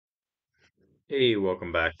Hey,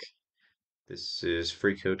 welcome back. This is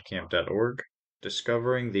FreeCodeCamp.org.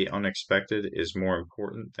 Discovering the unexpected is more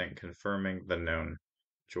important than confirming the known.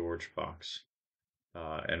 George Fox.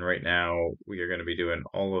 And right now, we are going to be doing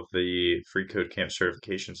all of the FreeCodeCamp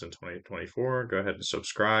certifications in 2024. Go ahead and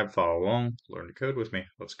subscribe, follow along, learn to code with me.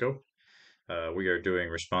 Let's go. We are doing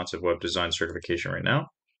responsive web design certification right now.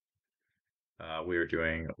 We are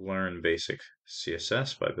doing Learn Basic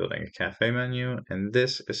CSS by building a cafe menu, and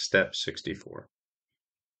this is step 64.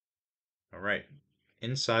 All right.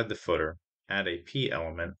 Inside the footer, add a P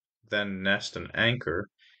element, then nest an anchor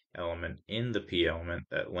element in the P element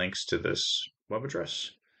that links to this web address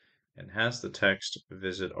and has the text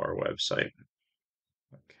visit our website.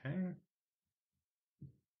 Okay.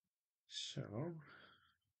 So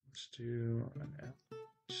let's do an element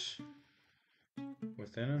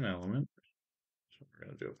within an element. So we're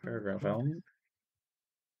going to do a paragraph element.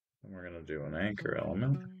 And we're going to do an anchor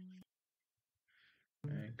element.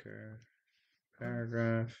 Anchor,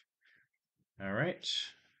 paragraph. All right.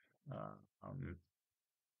 It's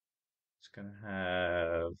going to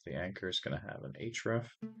have, the anchor is going to have an href.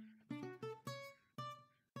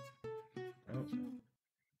 Oh,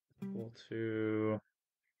 equal to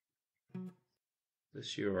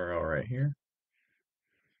this URL right here.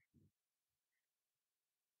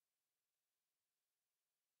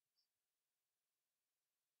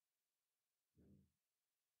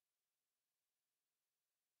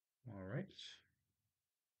 All right.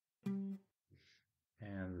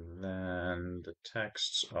 And then the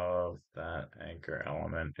text of that anchor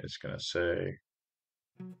element is going to say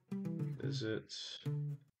visit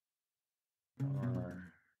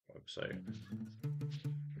our website.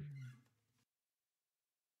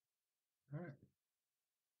 All right.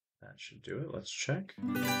 That should do it. Let's check.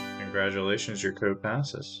 Congratulations, your code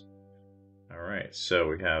passes. All right. So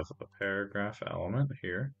we have a paragraph element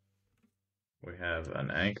here. We have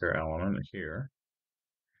an anchor element here.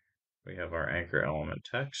 We have our anchor element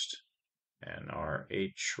text and our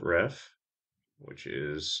href, which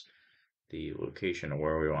is the location of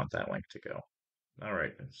where we want that link to go. All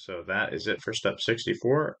right, so that is it for step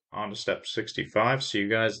 64. On to step 65. See you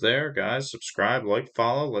guys there. Guys, subscribe, like,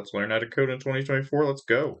 follow. Let's learn how to code in 2024. Let's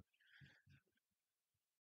go.